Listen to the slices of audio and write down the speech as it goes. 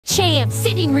Shay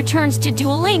Obsidian returns to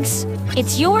Duel Links.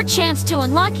 It's your chance to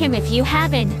unlock him if you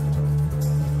haven't.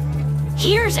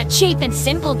 Here's a cheap and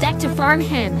simple deck to farm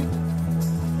him.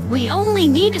 We only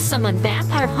need to summon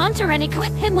Vampire Hunter and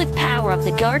equip him with Power of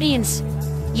the Guardians.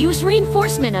 Use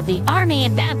Reinforcement of the Army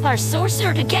and Vampire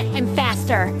Sorcerer to get him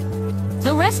faster.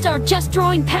 The rest are just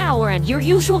drawing power and your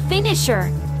usual finisher.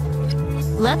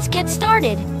 Let's get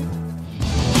started.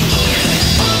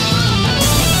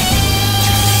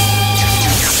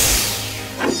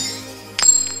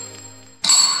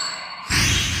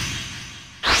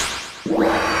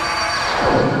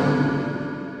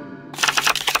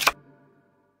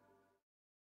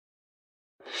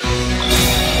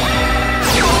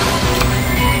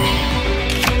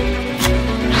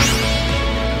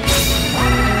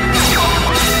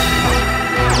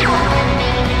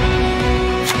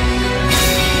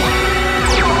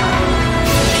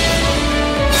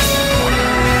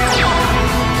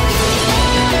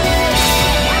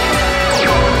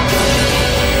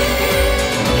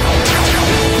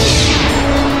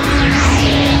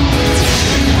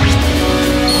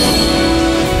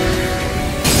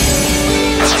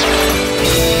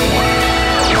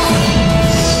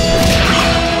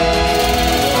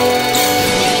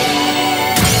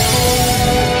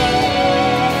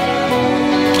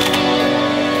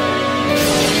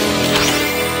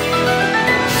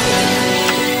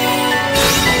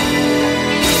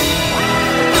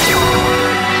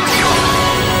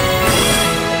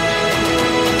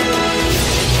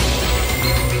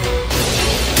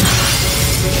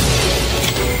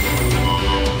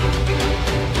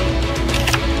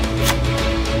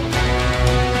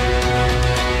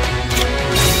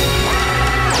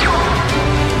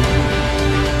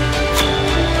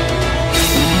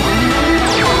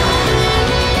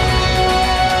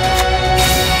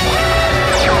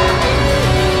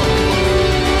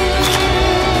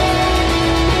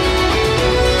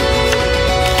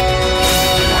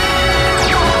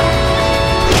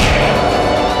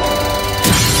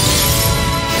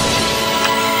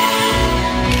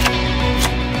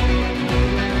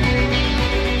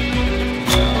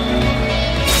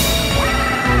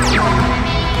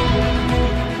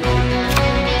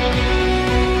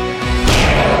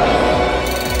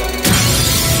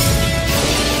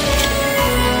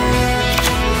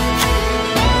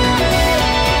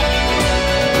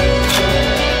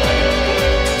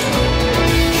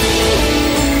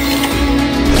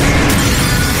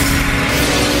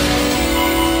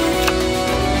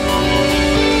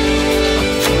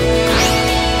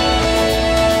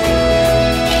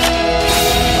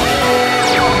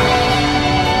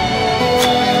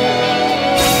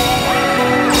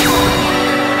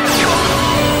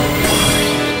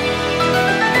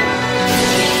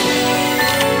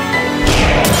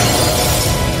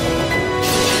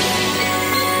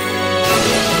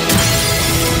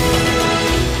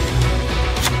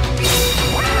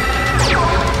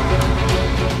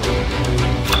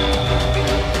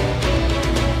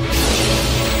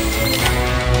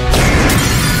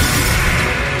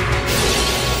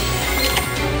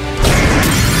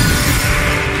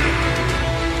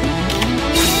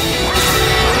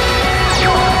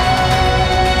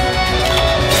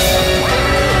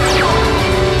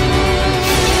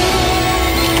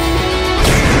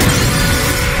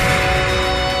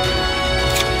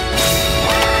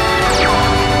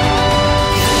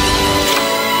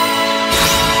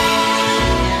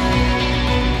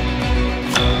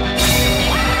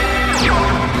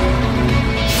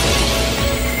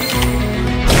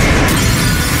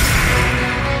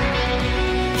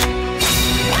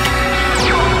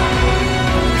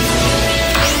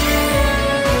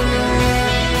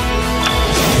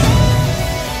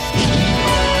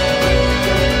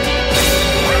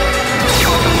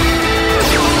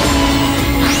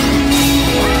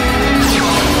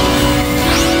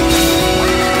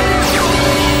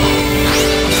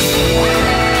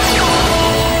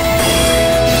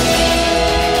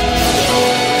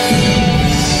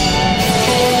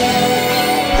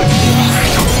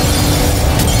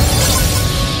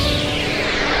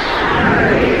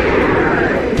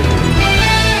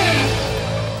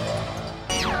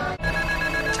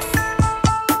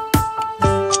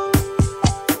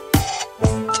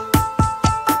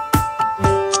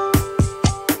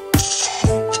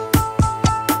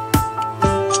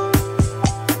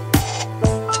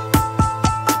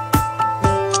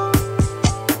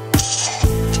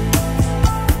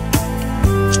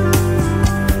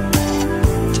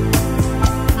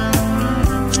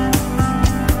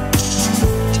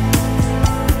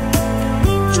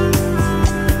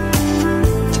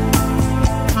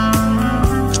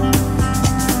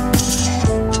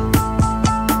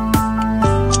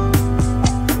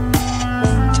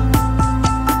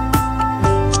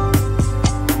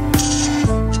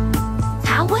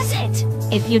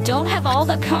 If you don't have all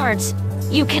the cards,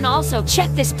 you can also check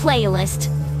this playlist.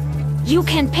 You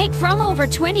can pick from over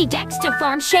 20 decks to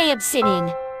farm Shay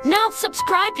Obsidian. Now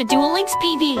subscribe to Duel Links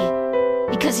PV,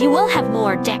 because you will have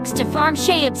more decks to farm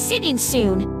Shay Obsidian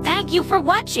soon. Thank you for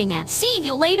watching and see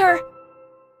you later.